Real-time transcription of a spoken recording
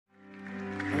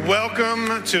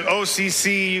welcome to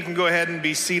OCC. You can go ahead and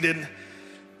be seated.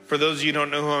 For those of you who don't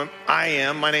know who I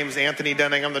am, my name is Anthony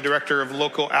Denning. I'm the director of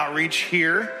local outreach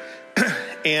here.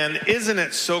 And isn't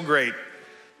it so great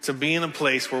to be in a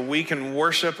place where we can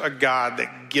worship a God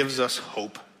that gives us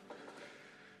hope?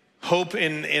 Hope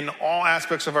in all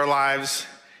aspects of our lives,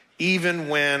 even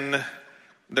when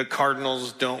the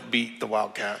Cardinals don't beat the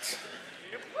Wildcats.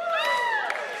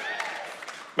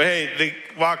 But hey, the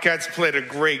Wildcats played a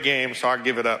great game, so I'll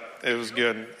give it up. It was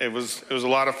good. It was a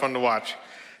lot of fun to watch,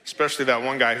 especially that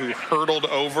one guy who hurdled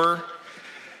over.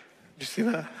 Did you see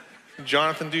that? Did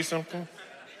Jonathan do something?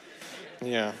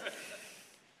 Yeah.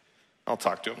 I'll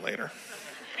talk to him later.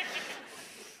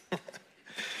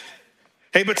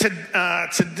 Hey, but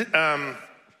that's the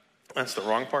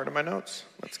wrong part of my notes.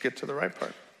 Let's get to the right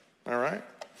part. All right.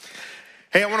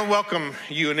 Hey, I want to welcome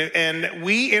you. And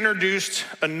we introduced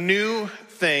a new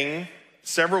thing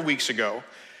several weeks ago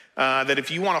that if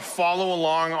you want to follow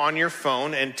along on your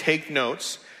phone and take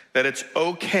notes, that it's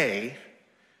okay,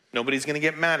 nobody's going to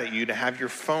get mad at you to have your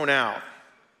phone out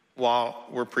while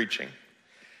we're preaching.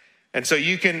 And so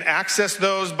you can access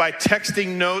those by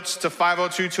texting notes to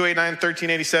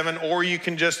 502-289-1387, or you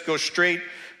can just go straight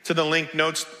to the link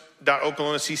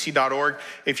notes.oklahomacc.org.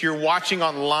 If you're watching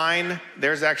online,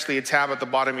 there's actually a tab at the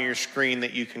bottom of your screen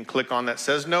that you can click on that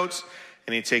says notes,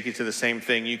 and it take you to the same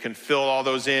thing. You can fill all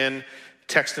those in,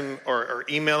 text them or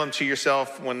email them to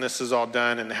yourself when this is all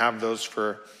done, and have those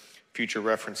for future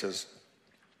references.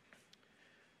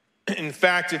 In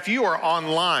fact, if you are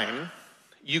online,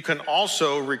 you can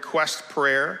also request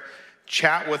prayer,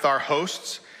 chat with our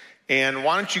hosts, and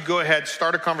why don't you go ahead,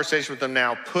 start a conversation with them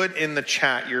now. Put in the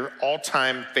chat your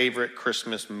all-time favorite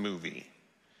Christmas movie.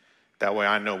 That way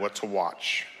I know what to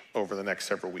watch over the next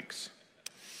several weeks.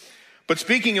 But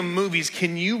speaking of movies,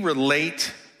 can you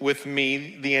relate with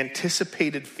me the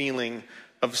anticipated feeling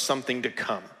of something to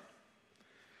come?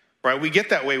 Right? We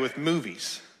get that way with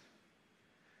movies.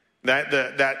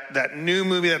 That new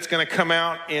movie that's going to come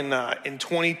out in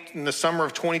the summer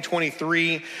of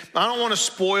 2023. I don't want to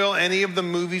spoil any of the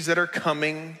movies that are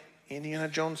coming. Indiana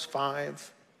Jones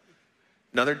 5,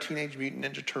 another Teenage Mutant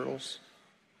Ninja Turtles.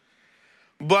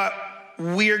 But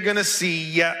we are going to see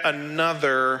yet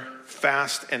another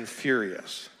Fast and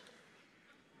Furious.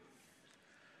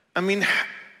 I mean,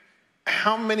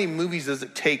 how many movies does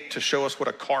it take to show us what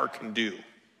a car can do?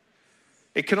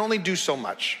 It can only do so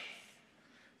much.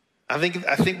 I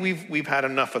think we've had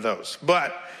enough of those.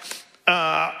 But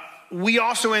we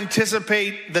also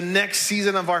anticipate the next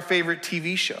season of our favorite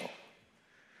TV show.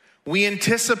 We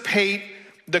anticipate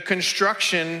the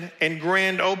construction and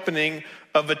grand opening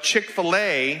of a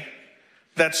Chick-fil-A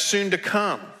that's soon to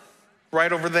come,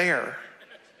 right over there.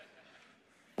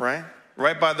 Right?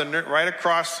 Right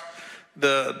across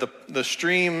the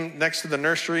stream next to the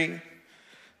nursery.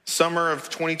 Summer of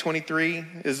 2023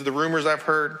 is the rumors I've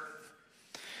heard.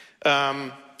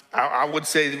 I would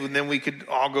say then we could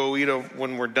all go eat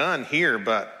when we're done here,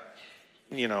 but,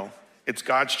 you know, it's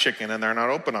God's chicken and they're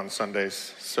not open on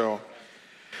Sundays. So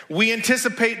we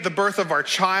anticipate the birth of our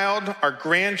child, our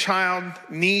grandchild,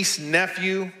 niece,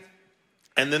 nephew,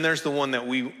 and then there's the one that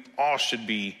we all should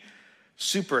be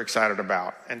super excited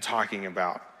about and talking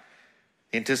about,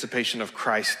 the anticipation of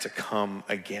Christ to come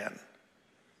again.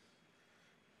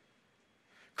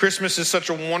 Christmas is such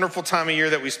a wonderful time of year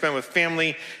that we spend with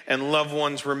family and loved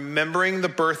ones, remembering the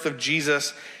birth of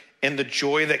Jesus and the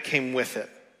joy that came with it.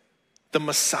 The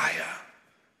Messiah,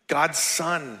 God's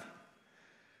Son.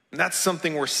 And that's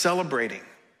something we're celebrating.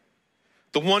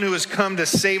 The one who has come to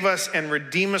save us and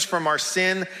redeem us from our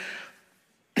sin.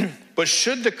 But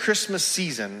should the Christmas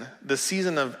season, the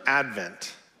season of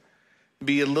Advent,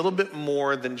 be a little bit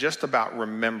more than just about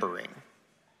remembering?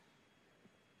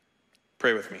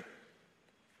 Pray with me.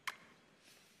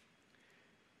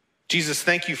 Jesus,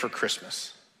 thank you for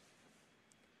Christmas.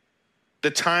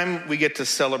 The time we get to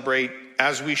celebrate,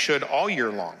 as we should all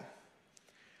year long,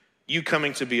 you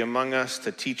coming to be among us,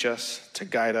 to teach us, to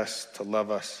guide us, to love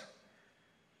us.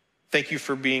 Thank you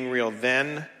for being real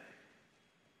then,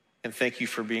 and thank you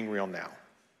for being real now.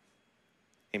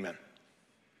 Amen.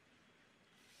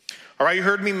 All right, you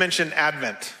heard me mention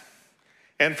Advent.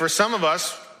 And for some of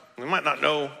us, we might not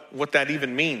know what that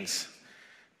even means.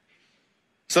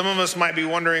 Some of us might be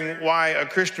wondering why a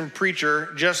Christian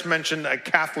preacher just mentioned a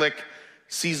Catholic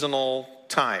seasonal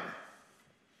time.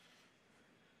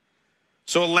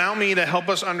 So allow me to help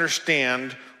us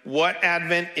understand what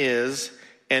Advent is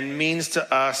and means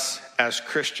to us as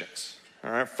Christians.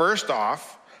 All right, first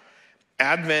off,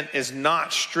 Advent is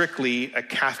not strictly a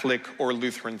Catholic or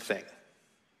Lutheran thing.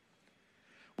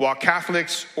 While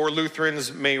Catholics or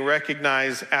Lutherans may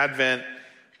recognize Advent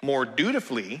more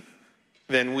dutifully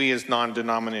than we as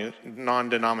non-denominational,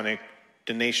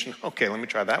 okay, let me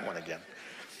try that one again.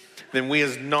 Than we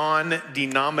as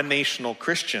non-denominational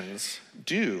Christians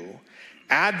do,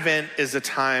 Advent is a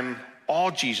time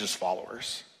all Jesus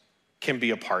followers can be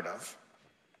a part of.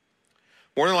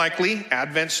 More than likely,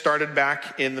 Advent started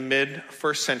back in the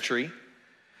mid-first century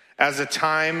as a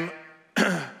time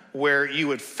where you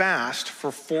would fast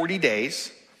for 40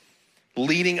 days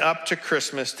leading up to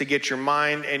Christmas to get your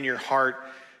mind and your heart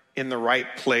in the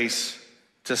right place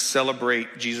to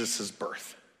celebrate Jesus'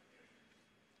 birth.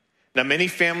 Now, many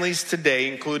families today,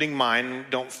 including mine,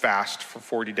 don't fast for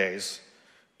 40 days.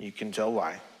 You can tell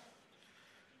why.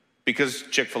 Because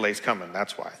Chick-fil-A's coming,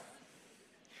 that's why.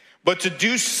 But to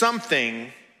do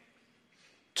something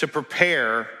to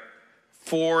prepare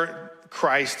for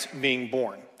Christ being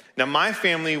born. Now, my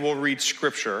family will read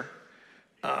scripture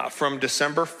from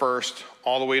December 1st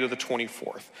all the way to the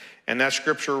 24th. And that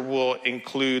scripture will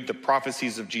include the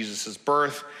prophecies of Jesus'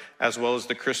 birth as well as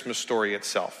the Christmas story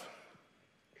itself.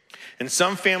 And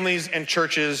some families and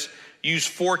churches use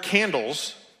 4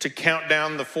 candles to count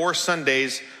down the 4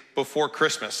 Sundays before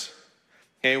Christmas.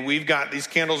 Okay, we've got these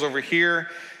candles over here.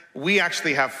 We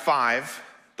actually have 5,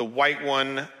 the white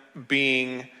one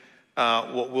being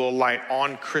what we'll light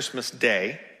on Christmas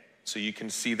Day. So you can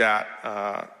see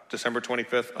that December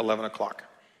 25th, 11 o'clock.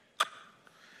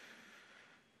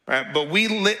 All right, but we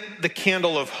lit the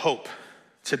candle of hope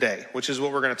today, which is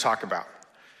what we're going to talk about.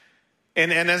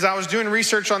 And as I was doing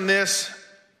research on this,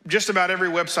 just about every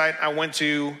website I went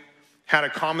to had a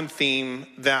common theme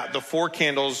that the 4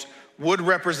 candles would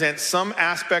represent some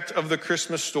aspect of the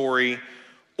Christmas story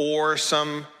or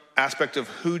some aspect of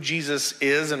who Jesus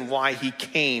is and why he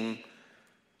came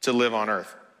to live on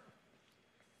earth.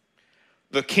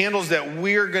 The candles that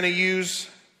we're going to use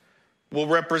will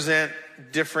represent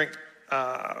different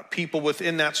people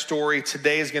within that story.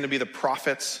 Today is going to be the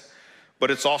prophets, but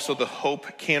it's also the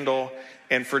hope candle.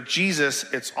 And for Jesus,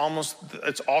 it's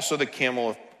also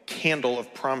the candle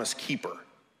of promise keeper.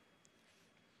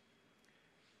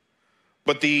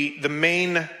 But the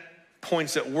main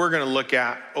points that we're going to look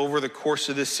at over the course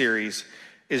of this series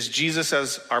is Jesus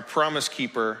as our promise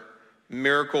keeper,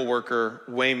 miracle worker,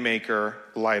 way maker,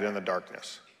 light in the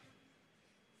darkness.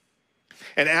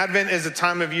 And Advent is a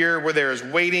time of year where there is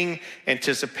waiting,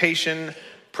 anticipation,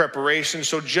 preparation.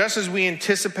 So just as we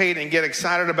anticipate and get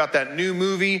excited about that new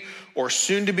movie or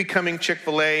soon to be coming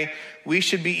Chick-fil-A, we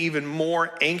should be even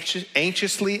more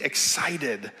anxiously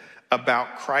excited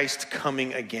about Christ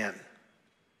coming again.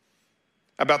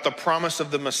 About the promise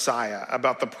of the Messiah,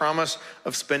 about the promise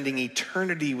of spending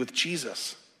eternity with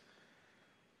Jesus,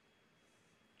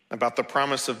 about the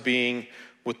promise of being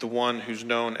with the one who's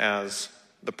known as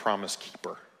the promise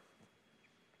keeper.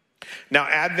 Now,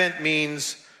 Advent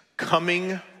means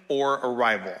coming or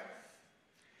arrival.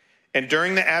 And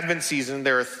during the Advent season,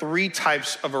 there are 3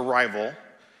 types of arrival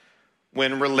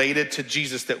when related to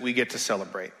Jesus that we get to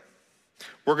celebrate.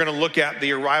 We're going to look at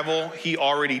the arrival he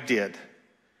already did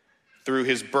through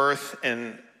his birth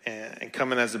and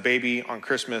coming as a baby on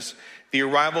Christmas, the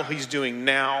arrival he's doing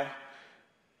now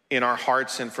in our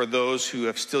hearts and for those who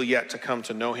have still yet to come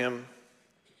to know him,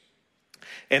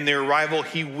 and the arrival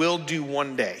he will do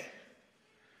one day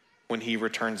when he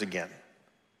returns again.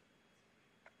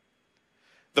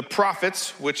 The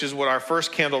prophets, which is what our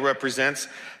first candle represents,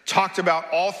 talked about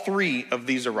all 3 of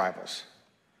these arrivals.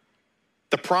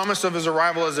 The promise of his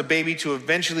arrival as a baby to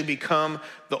eventually become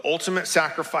the ultimate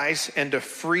sacrifice and to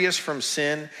free us from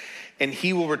sin, and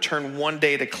he will return one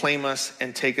day to claim us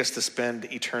and take us to spend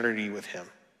eternity with him.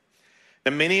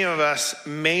 Now, many of us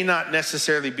may not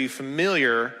necessarily be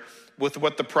familiar with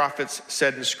what the prophets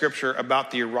said in Scripture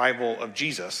about the arrival of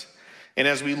Jesus. And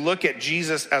as we look at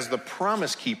Jesus as the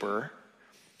promise keeper,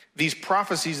 these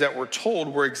prophecies that were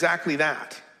told were exactly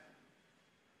that.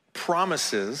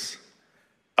 Promises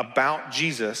about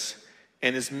Jesus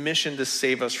and his mission to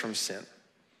save us from sin.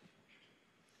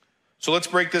 So let's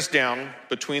break this down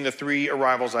between the 3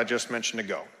 arrivals I just mentioned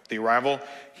ago. The arrival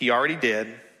he already did,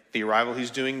 the arrival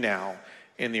he's doing now,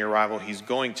 and the arrival he's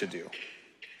going to do.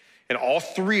 And all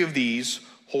 3 of these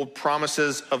hold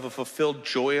promises of a fulfilled,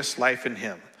 joyous life in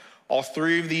him. All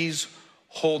 3 of these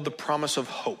hold the promise of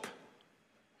hope.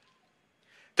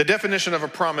 The definition of a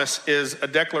promise is a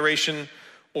declaration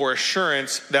or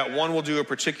assurance that one will do a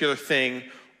particular thing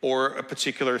or a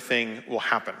particular thing will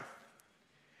happen.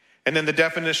 And then the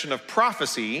definition of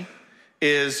prophecy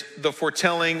is the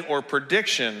foretelling or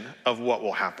prediction of what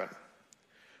will happen.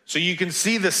 So you can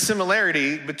see the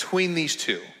similarity between these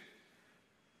 2.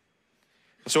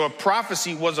 So a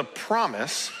prophecy was a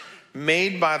promise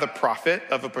made by the prophet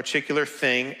of a particular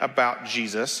thing about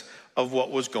Jesus, of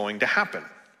what was going to happen.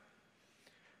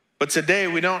 But today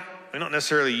we don't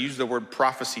necessarily use the word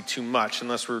prophecy too much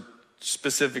unless we're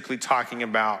specifically talking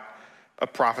about a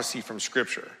prophecy from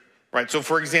Scripture, right? So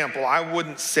for example, I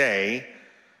wouldn't say,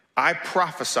 I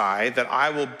prophesy that I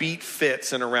will beat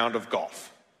Fitz in a round of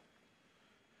golf.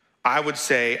 I would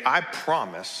say, I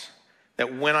promise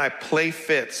that when I play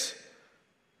Fitz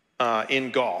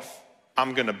in golf,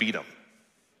 I'm gonna beat him.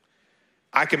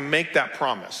 I can make that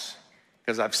promise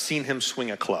because I've seen him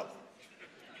swing a club.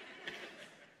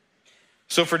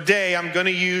 So for today, I'm gonna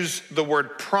use the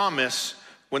word promise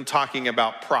when talking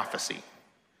about prophecy.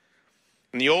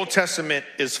 And the Old Testament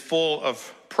is full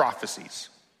of prophecies,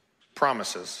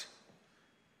 promises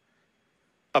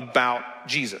about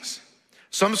Jesus.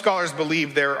 Some scholars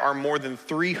believe there are more than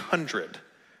 300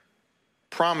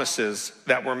 promises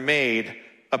that were made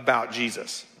about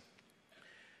Jesus.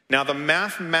 Now, the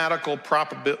mathematical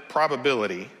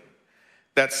probability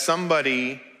that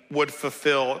somebody would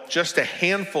fulfill just a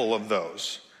handful of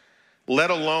those, let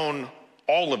alone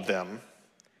all of them,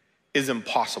 is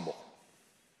impossible.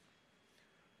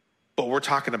 But we're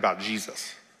talking about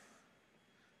Jesus.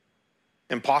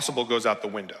 Impossible goes out the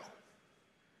window.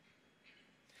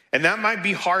 And that might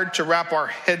be hard to wrap our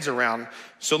heads around,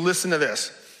 so listen to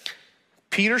this.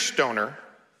 Peter Stoner,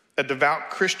 a devout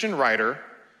Christian writer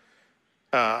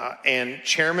and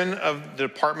chairman of the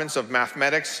departments of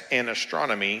mathematics and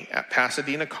astronomy at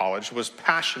Pasadena College, was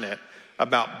passionate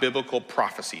about biblical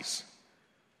prophecies.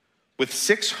 With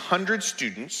 600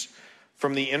 students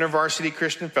from the InterVarsity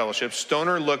Christian Fellowship,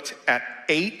 Stoner looked at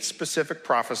 8 specific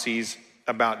prophecies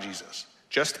about Jesus.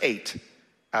 Just 8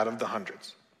 out of the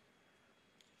hundreds.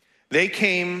 They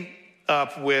came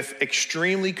up with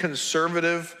extremely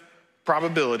conservative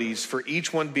probabilities for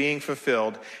each one being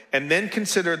fulfilled, and then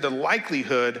considered the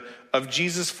likelihood of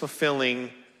Jesus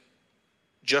fulfilling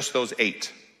just those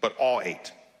 8, but all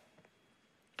 8.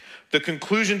 The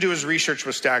conclusion to his research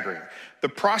was staggering. The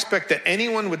prospect that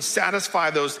anyone would satisfy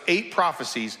those 8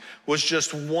 prophecies was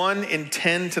just 1 in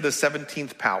 10 to the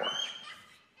 17th power.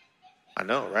 I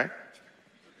know, right?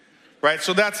 Right,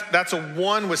 so that's a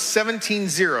 1 with 17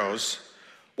 zeros,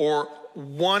 or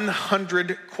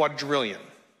 100 quadrillion.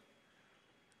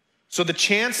 So the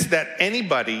chance that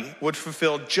anybody would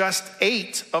fulfill just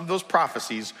 8 of those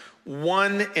prophecies,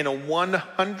 1 in a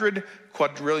 100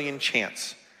 quadrillion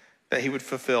chance that he would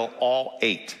fulfill all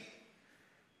 8.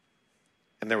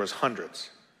 And there was hundreds.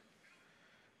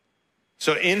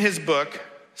 So in his book,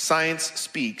 Science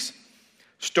Speaks,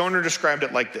 Stoner described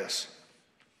it like this.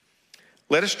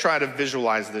 Let us try to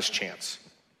visualize this chance.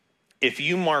 If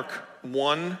you mark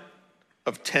 1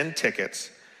 of 10 tickets,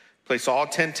 place all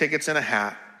 10 tickets in a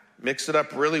hat, mix it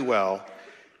up really well,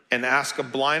 and ask a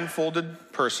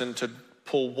blindfolded person to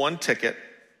pull 1 ticket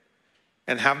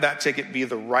and have that ticket be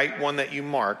the right one that you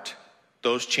marked,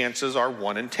 those chances are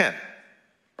 1 in 10,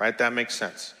 right? That makes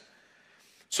sense.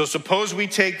 So suppose we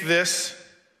take this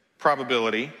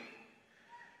probability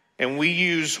and we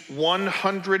use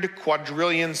 100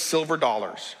 quadrillion silver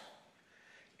dollars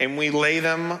and we lay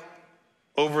them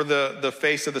over the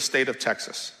face of the state of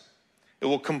Texas. It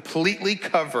will completely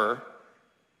cover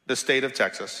the state of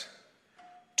Texas,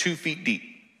 2 feet deep.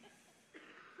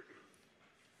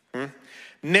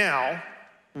 Now,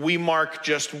 we mark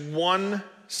just 1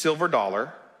 silver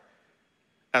dollar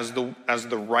as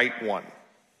the right one.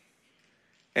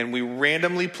 And we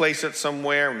randomly place it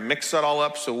somewhere, mix it all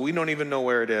up so we don't even know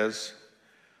where it is.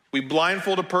 We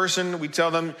blindfold a person, we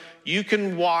tell them, you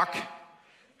can walk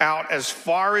out as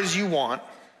far as you want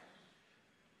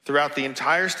throughout the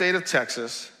entire state of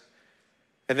Texas.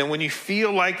 And then when you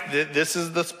feel like this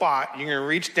is the spot, you're going to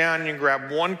reach down and you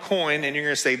grab 1 coin and you're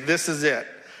going to say, this is it.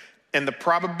 And the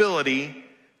probability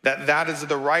that that is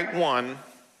the right one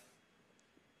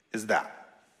is that.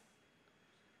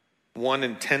 1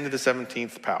 in 10 to the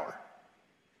 17th power.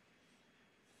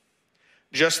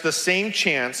 Just the same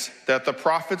chance that the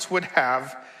prophets would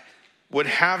have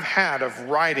had of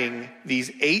writing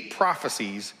these 8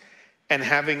 prophecies and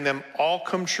having them all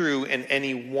come true in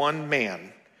any one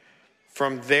man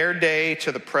from their day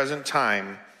to the present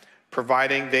time,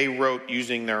 providing they wrote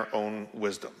using their own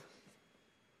wisdom.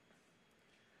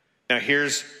 Now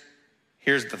here's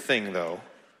the thing though,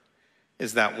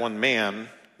 is that one man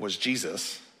was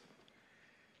Jesus,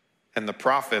 and the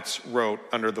prophets wrote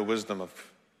under the wisdom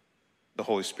of the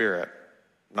Holy Spirit,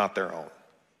 not their own.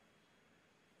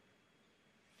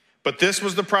 But this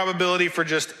was the probability for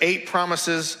just 8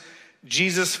 promises.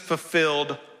 Jesus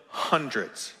fulfilled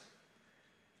hundreds.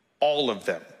 All of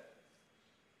them.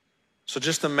 So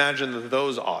just imagine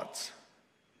those odds.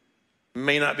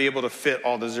 may not be able to fit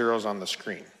all the zeros on the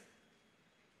screen.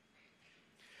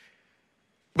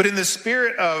 But in the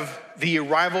spirit of the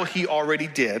arrival he already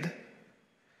did,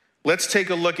 let's take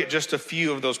a look at just a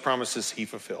few of those promises he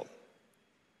fulfilled.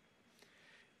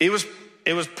 It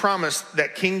was promised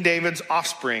that King David's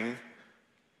offspring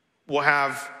will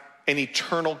have an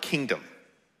eternal kingdom.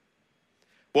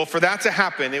 Well, for that to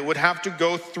happen, it would have to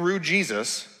go through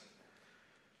Jesus,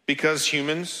 because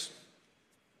humans,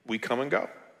 we come and go.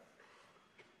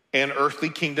 And earthly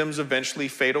kingdoms eventually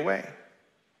fade away.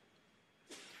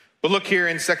 But look here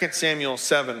in 2 Samuel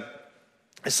 7.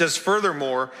 It says,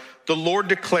 "Furthermore, the Lord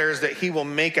declares that he will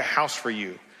make a house for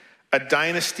you, a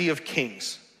dynasty of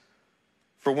kings.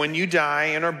 For when you die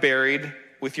and are buried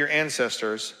with your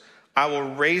ancestors, I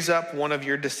will raise up one of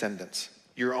your descendants,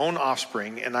 your own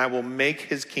offspring, and I will make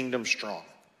his kingdom strong.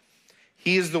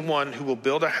 He is the one who will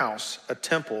build a house, a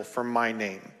temple for my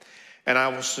name, and I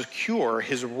will secure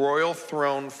his royal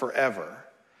throne forever.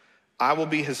 I will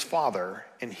be his father,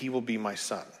 and he will be my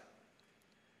son."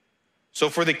 So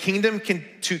for the kingdom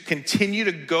to continue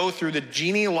to go through the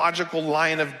genealogical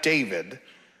line of David,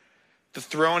 the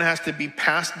throne has to be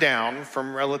passed down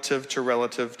from relative to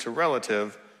relative to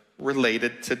relative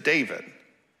related to David.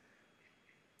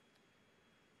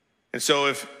 And so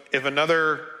if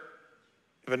another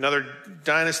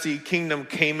dynasty kingdom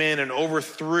came in and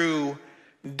overthrew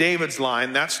David's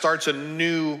line, that starts a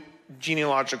new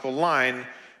genealogical line,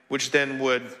 which then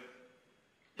would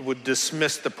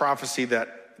dismiss the prophecy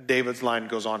that David's line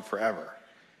goes on forever.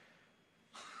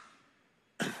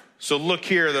 So look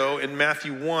here, though, in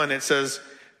Matthew 1, it says,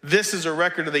 "This is a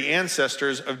record of the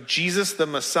ancestors of Jesus the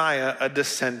Messiah, a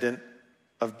descendant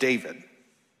of David."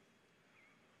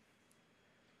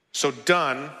 So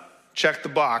done, check the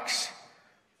box,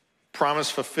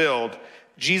 promise fulfilled.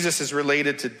 Jesus is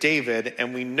related to David,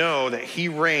 and we know that he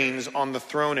reigns on the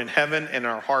throne in heaven and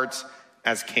our hearts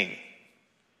as king.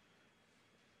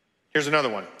 Here's another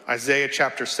one, Isaiah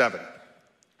chapter 7.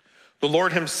 "The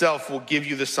Lord himself will give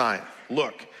you the sign.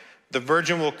 Look, the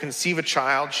virgin will conceive a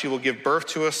child. She will give birth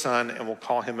to a son and will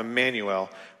call him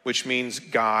Emmanuel," which means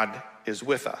God is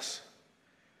with us.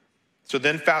 So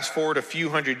then fast forward a few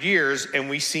hundred years, and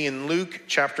we see in Luke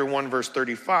chapter 1, verse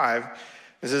 35,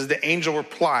 it says, "The angel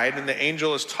replied," and the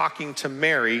angel is talking to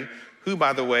Mary, who,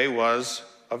 by the way, was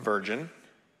a virgin.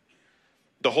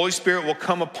 "The Holy Spirit will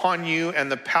come upon you,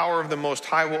 and the power of the Most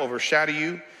High will overshadow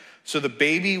you. So the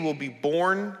baby will be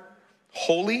born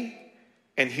holy,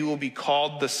 and he will be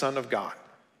called the Son of God."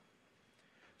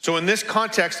 So in this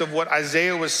context of what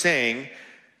Isaiah was saying,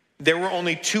 there were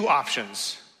only two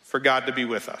options for God to be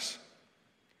with us.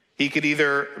 He could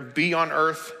either be on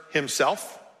earth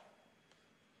himself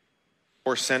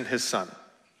or send his son.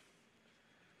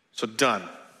 So done.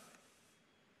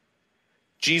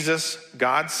 Jesus,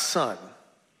 God's son,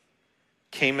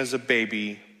 came as a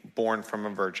baby born from a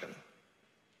virgin.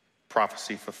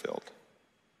 Prophecy fulfilled.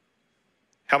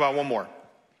 How about one more?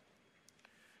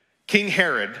 King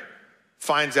Herod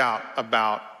finds out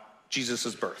about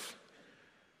Jesus' birth.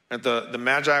 And the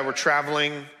Magi were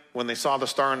traveling. When they saw the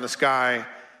star in the sky,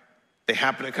 they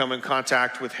happened to come in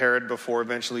contact with Herod before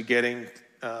eventually getting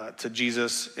to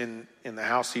Jesus in the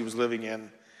house he was living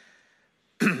in.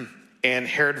 And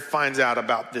Herod finds out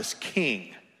about this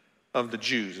king of the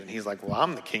Jews. And he's like, "Well,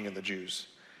 I'm the king of the Jews,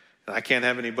 and I can't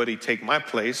have anybody take my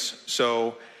place."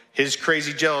 So his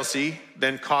crazy jealousy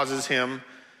then causes him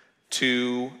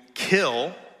to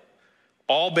kill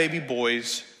all baby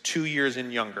boys 2 years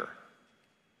and younger.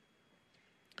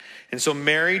 And so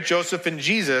Mary, Joseph, and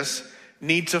Jesus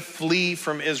need to flee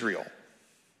from Israel.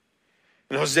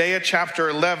 And Hosea chapter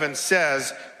 11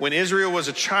 says, "When Israel was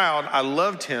a child, I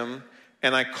loved him,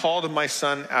 and I called my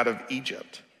son out of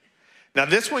Egypt." Now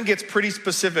this one gets pretty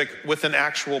specific with an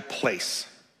actual place,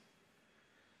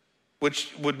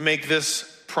 which would make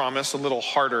this promise a little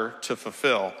harder to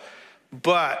fulfill.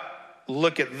 But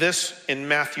look at this in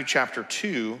Matthew chapter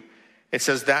 2. It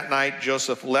says, "That night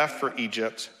Joseph left for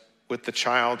Egypt with the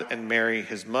child and Mary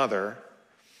his mother,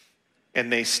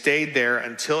 and they stayed there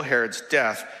until Herod's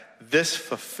death. This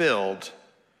fulfilled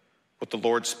what the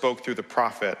Lord spoke through the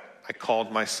prophet, 'I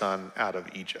called my son out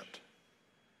of Egypt.'"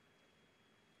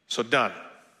 So done.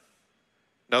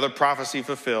 Another prophecy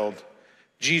fulfilled.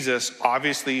 Jesus,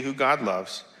 obviously who God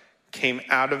loves, came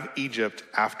out of Egypt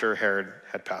after Herod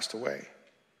had passed away.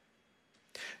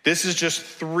 This is just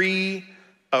 3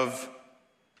 of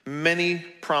many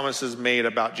promises made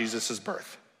about Jesus'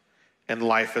 birth and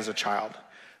life as a child.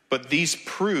 But these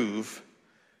prove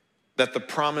that the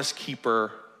promise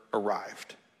keeper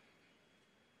arrived.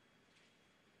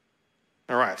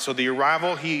 All right, so the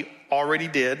arrival he already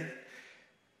did.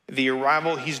 the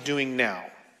arrival he's doing now.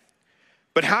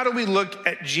 But how do we look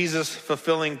at Jesus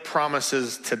fulfilling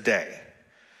promises today?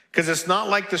 Because it's not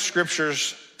like the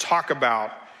scriptures talk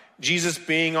about Jesus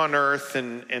being on earth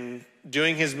and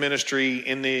doing his ministry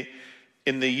in the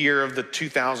year of the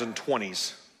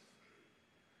 2020s.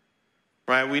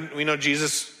 Right? We know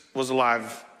Jesus was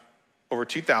alive over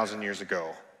 2,000 years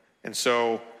ago. And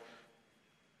so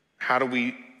how do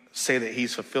we say that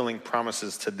he's fulfilling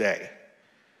promises today?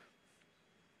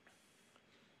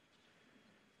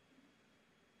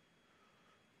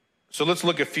 So let's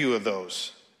look at a few of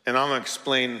those. And I'm going to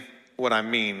explain what I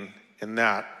mean in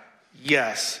that.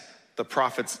 Yes, the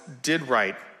prophets did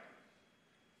write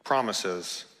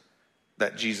promises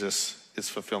that Jesus is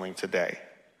fulfilling today.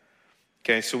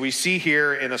 Okay, so we see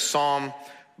here in a psalm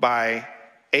by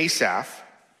Asaph,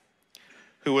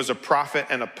 who was a prophet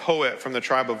and a poet from the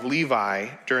tribe of Levi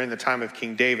during the time of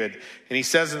King David. And he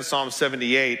says in Psalm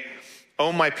 78,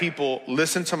 "O my people,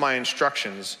 listen to my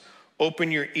instructions.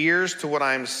 Open your ears to what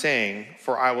I am saying,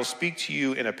 for I will speak to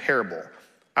you in a parable.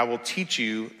 I will teach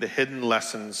you the hidden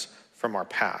lessons from our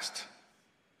past."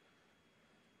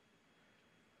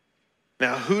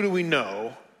 Now, who do we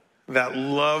know that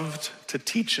loved to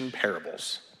teach in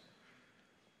parables?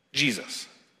 Jesus,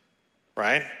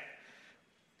 right?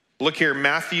 Look here,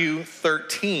 Matthew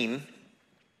 13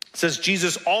 says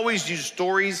Jesus always used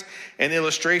stories and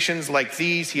illustrations like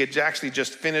these. He had actually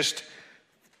just finished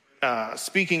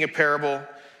speaking a parable.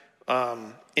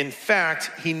 In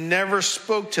fact, he never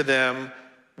spoke to them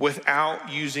without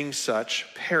using such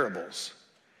parables.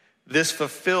 This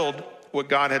fulfilled what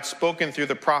God had spoken through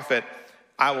the prophet.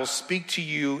 "I will speak to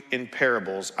you in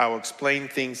parables. I will explain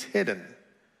things hidden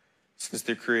since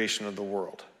the creation of the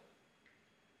world."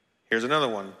 Here's another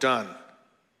one, done.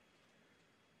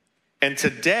 And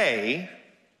today,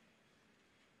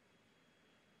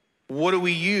 what do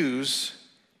we use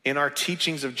in our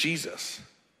teachings of Jesus?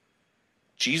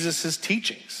 Jesus'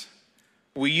 teachings.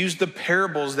 We use the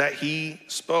parables that he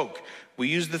spoke. We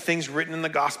use the things written in the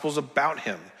Gospels about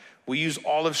him. We use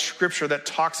all of Scripture that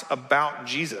talks about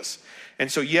Jesus.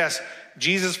 And so, yes,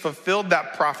 Jesus fulfilled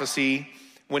that prophecy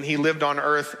when he lived on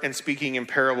earth and speaking in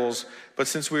parables. But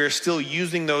since we are still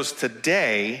using those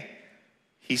today,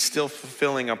 he's still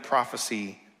fulfilling a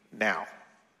prophecy now.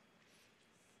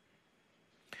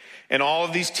 And all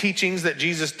of these teachings that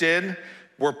Jesus did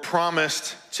were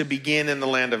promised to begin in the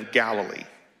land of Galilee.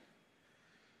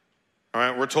 All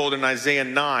right, we're told in Isaiah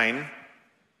 9,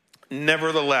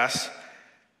 "Nevertheless,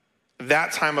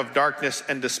 that time of darkness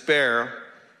and despair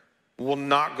will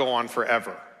not go on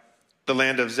forever. The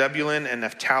land of Zebulun and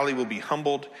Naphtali will be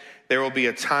humbled. There will be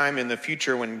a time in the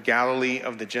future when Galilee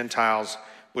of the Gentiles,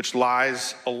 which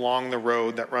lies along the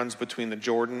road that runs between the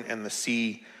Jordan and the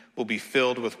sea, will be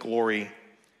filled with glory.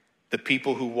 The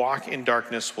people who walk in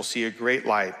darkness will see a great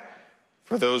light.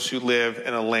 For those who live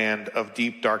in a land of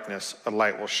deep darkness, a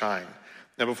light will shine."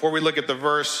 Now, before we look at the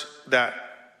verse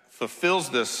that fulfills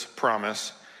this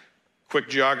promise, quick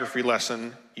geography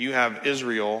lesson. You have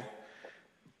Israel,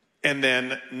 and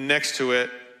then next to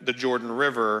it, the Jordan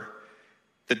River.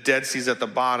 The Dead Sea's at the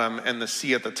bottom, and the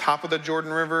sea at the top of the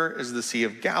Jordan River is the Sea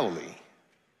of Galilee.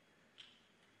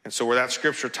 And so where that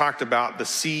scripture talked about the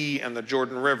sea and the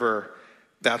Jordan River,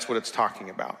 that's what it's talking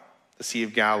about, the Sea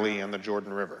of Galilee and the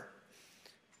Jordan River.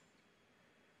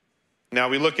 Now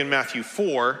we look in Matthew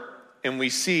 4, and we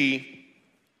see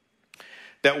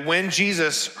that when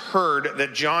Jesus heard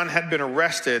that John had been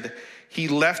arrested, he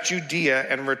left Judea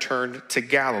and returned to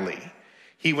Galilee.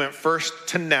 He went first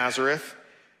to Nazareth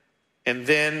and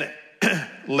then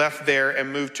left there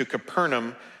and moved to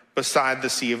Capernaum beside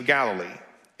the Sea of Galilee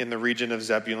in the region of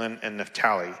Zebulun and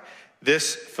Naphtali.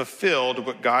 This fulfilled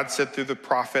what God said through the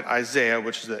prophet Isaiah,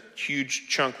 which is that huge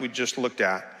chunk we just looked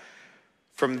at.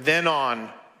 From then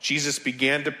on, Jesus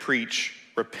began to preach,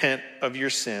 "Repent of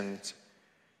your sins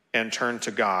and turn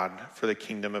to God, for the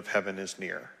kingdom of heaven is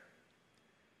near."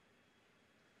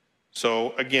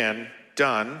 So again,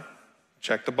 done.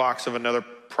 Check the box of another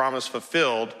promise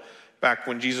fulfilled back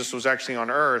when Jesus was actually on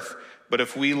earth. But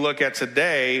if we look at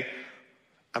today,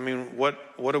 I mean, what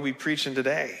are we preaching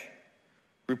today?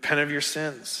 Repent of your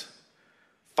sins.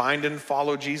 Find and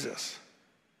follow Jesus.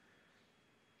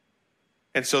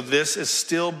 And so this is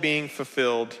still being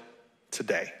fulfilled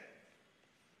today.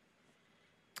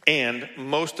 And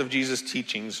most of Jesus'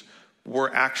 teachings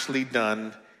were actually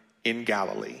done in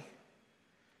Galilee,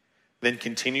 then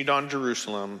continued on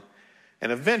Jerusalem,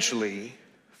 and eventually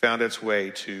found its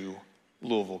way to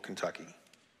Louisville, Kentucky.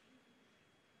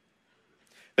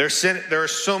 There are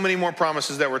so many more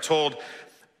promises that were told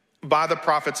by the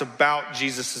prophets about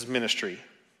Jesus' ministry.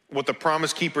 What the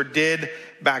Promise Keeper did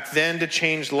back then to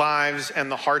change lives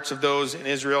and the hearts of those in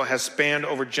Israel has spanned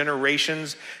over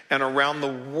generations and around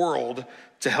the world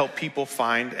to help people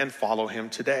find and follow him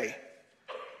today.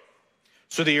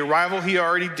 So the arrival he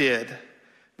already did,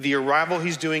 the arrival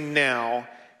he's doing now,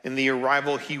 and the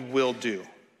arrival he will do.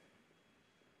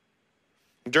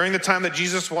 During the time that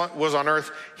Jesus was on earth,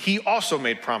 he also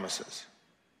made promises.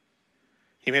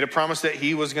 He made a promise that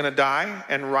he was going to die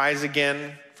and rise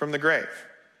again from the grave.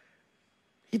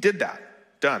 He did that.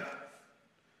 Done.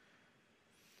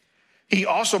 He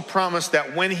also promised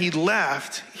that when he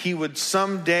left, he would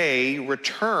someday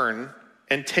return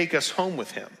and take us home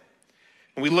with him.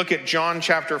 And we look at John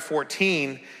chapter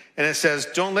 14, and it says,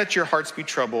 "Don't let your hearts be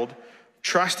troubled.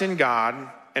 Trust in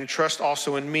God and trust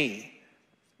also in me.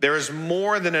 There is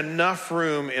more than enough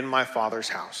room in my Father's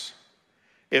house.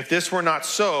 If this were not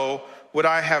so, would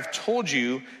I have told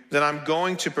you that I'm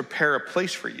going to prepare a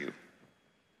place for you?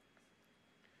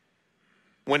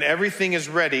 When everything is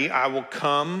ready, I will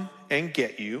come and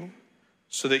get you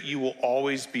so that you will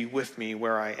always be with me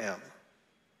where I am."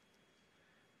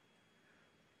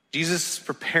 Jesus is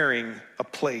preparing a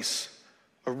place,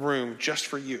 a room just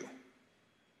for you.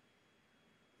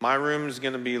 My room is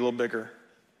going to be a little bigger.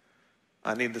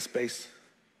 I need the space.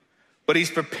 But he's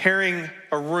preparing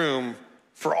a room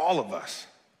for all of us.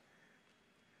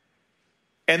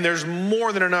 And there's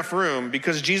more than enough room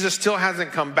because Jesus still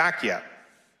hasn't come back yet.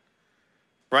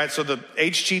 Right? So the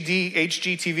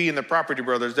HGTV and the Property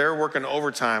Brothers, they're working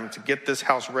overtime to get this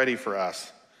house ready for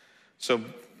us. So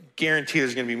guarantee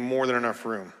there's going to be more than enough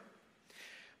room.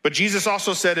 But Jesus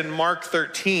also said in Mark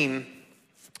 13,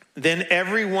 "Then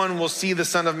everyone will see the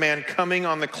Son of Man coming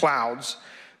on the clouds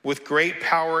with great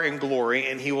power and glory,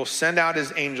 and he will send out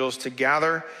his angels to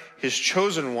gather his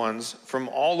chosen ones from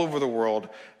all over the world,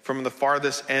 from the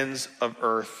farthest ends of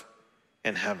earth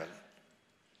and heaven."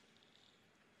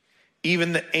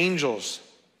 Even the angels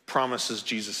promises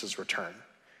Jesus' return.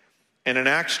 And in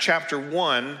Acts chapter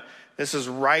 1, this is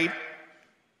right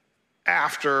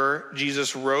after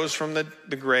Jesus rose from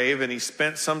the grave and he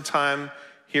spent some time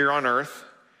here on earth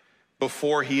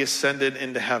before he ascended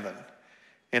into heaven.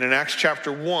 And in Acts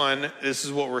chapter 1, this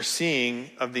is what we're seeing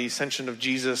of the ascension of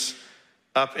Jesus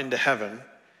up into heaven.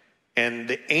 And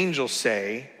the angels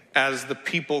say, as the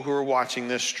people who are watching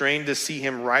this strained to see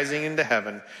him rising into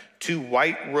heaven, 2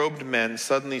 white-robed men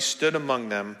suddenly stood among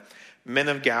them, "Men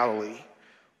of Galilee,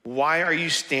 why are you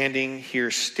standing here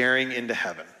staring into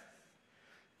heaven?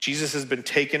 Jesus has been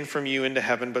taken from you into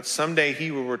heaven, but someday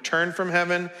he will return from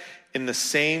heaven in the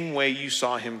same way you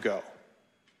saw him go."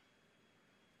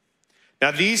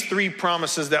 Now, these 3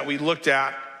 promises that we looked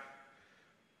at,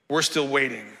 we're still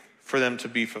waiting for them to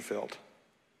be fulfilled.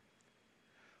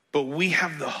 But we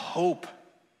have the hope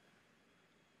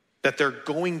that they're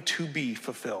going to be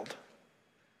fulfilled.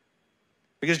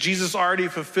 Because Jesus already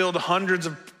fulfilled hundreds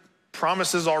of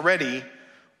promises already,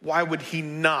 why would he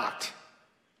not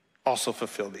also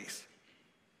fulfill these?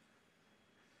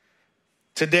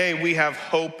 Today we have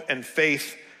hope and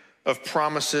faith of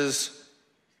promises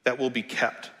that will be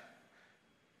kept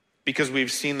because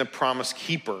we've seen the Promise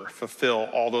Keeper fulfill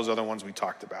all those other ones we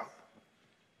talked about.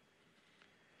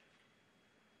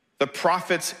 The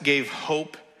prophets gave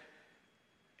hope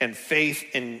and faith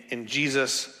in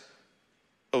Jesus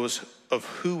of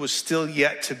who was still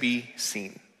yet to be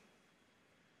seen.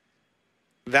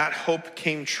 That hope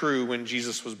came true when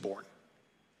Jesus was born.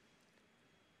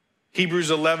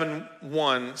 Hebrews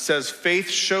 11:1 says,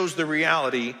 "Faith shows the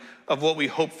reality of what we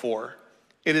hope for.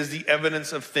 It is the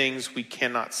evidence of things we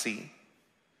cannot see."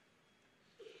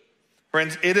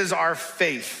 Friends, it is our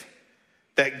faith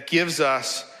that gives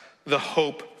us the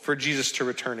hope for Jesus to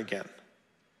return again.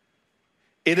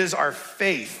 It is our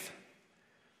faith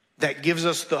that gives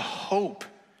us the hope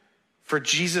for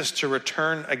Jesus to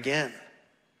return again.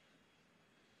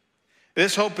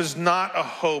 This hope is not a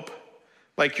hope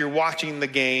like you're watching the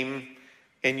game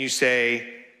and you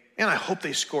say, "Man, I hope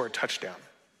they score a touchdown."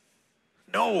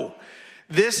 No,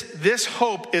 this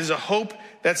hope is a hope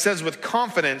that says with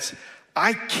confidence,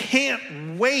 I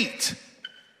can't wait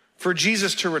for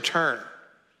Jesus to return.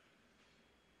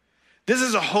 This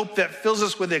is a hope that fills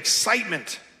us with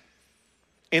excitement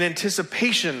and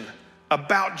anticipation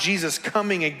about Jesus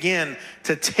coming again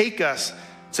to take us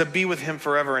to be with him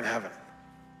forever in heaven.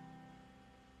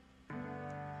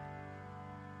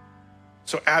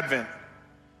 So Advent,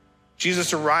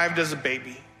 Jesus arrived as a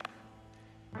baby.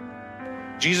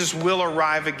 Jesus will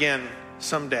arrive again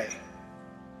someday.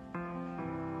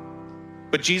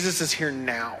 But Jesus is here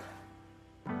now,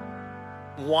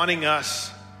 wanting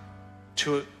us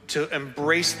to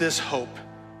embrace this hope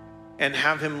and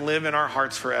have him live in our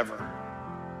hearts forever.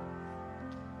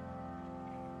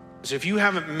 So if you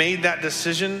haven't made that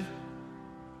decision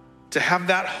to have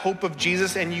that hope of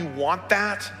Jesus and you want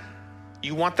that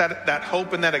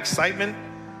hope and that excitement,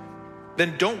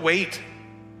 then don't wait.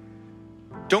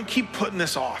 Don't keep putting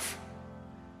this off.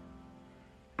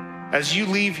 As you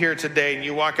leave here today and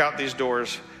you walk out these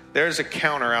doors, there's a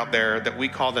counter out there that we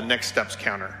call the Next Steps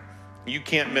counter. You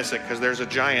can't miss it because there's a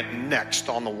giant next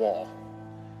on the wall.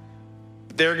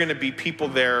 There are going to be people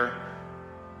there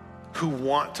who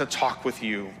want to talk with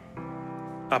you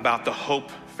about the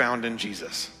hope found in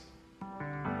Jesus.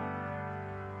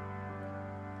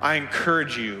 I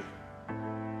encourage you,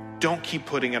 don't keep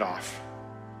putting it off.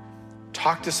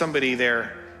 Talk to somebody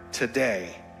there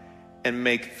today and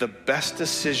make the best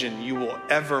decision you will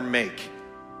ever make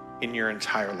in your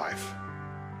entire life.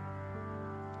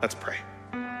 Let's pray.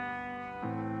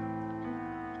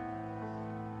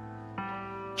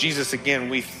 Jesus, again,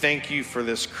 we thank you for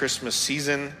this Christmas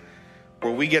season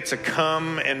where we get to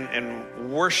come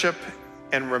and worship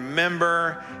and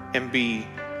remember and be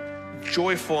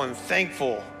joyful and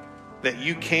thankful that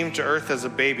you came to earth as a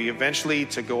baby, eventually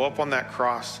to go up on that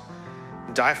cross,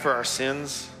 die for our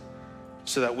sins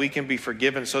so that we can be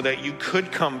forgiven, so that you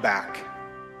could come back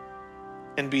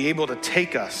and be able to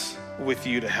take us with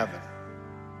you to heaven.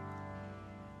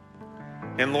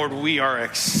 And Lord, we are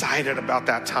excited about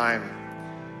that time.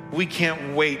 We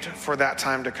can't wait for that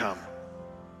time to come.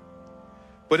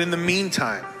 But in the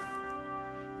meantime,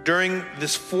 during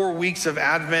this 4 weeks of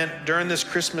Advent, during this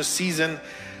Christmas season,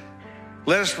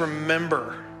 let us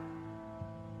remember,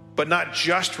 but not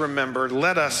just remember,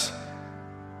 let us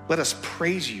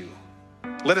praise you.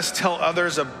 Let us tell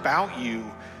others about you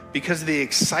because of the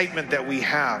excitement that we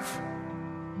have.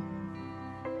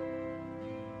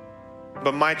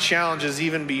 But my challenge is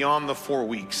even beyond the 4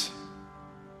 weeks.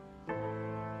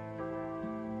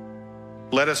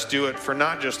 Let us do it for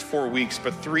not just 4 weeks,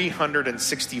 but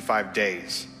 365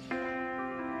 days.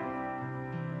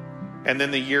 And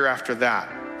then the year after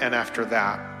that, and after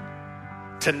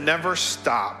that, to never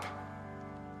stop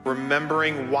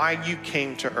remembering why you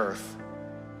came to earth.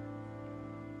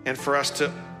 And for us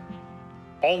to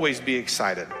always be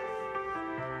excited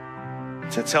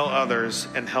to tell others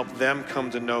and help them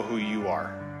come to know who you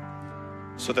are,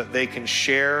 so that they can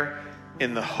share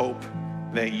in the hope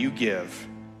that you give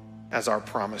as our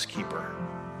promise keeper.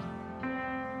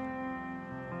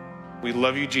 We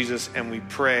love you, Jesus, and we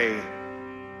pray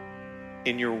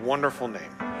in your wonderful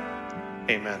name.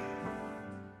 Amen.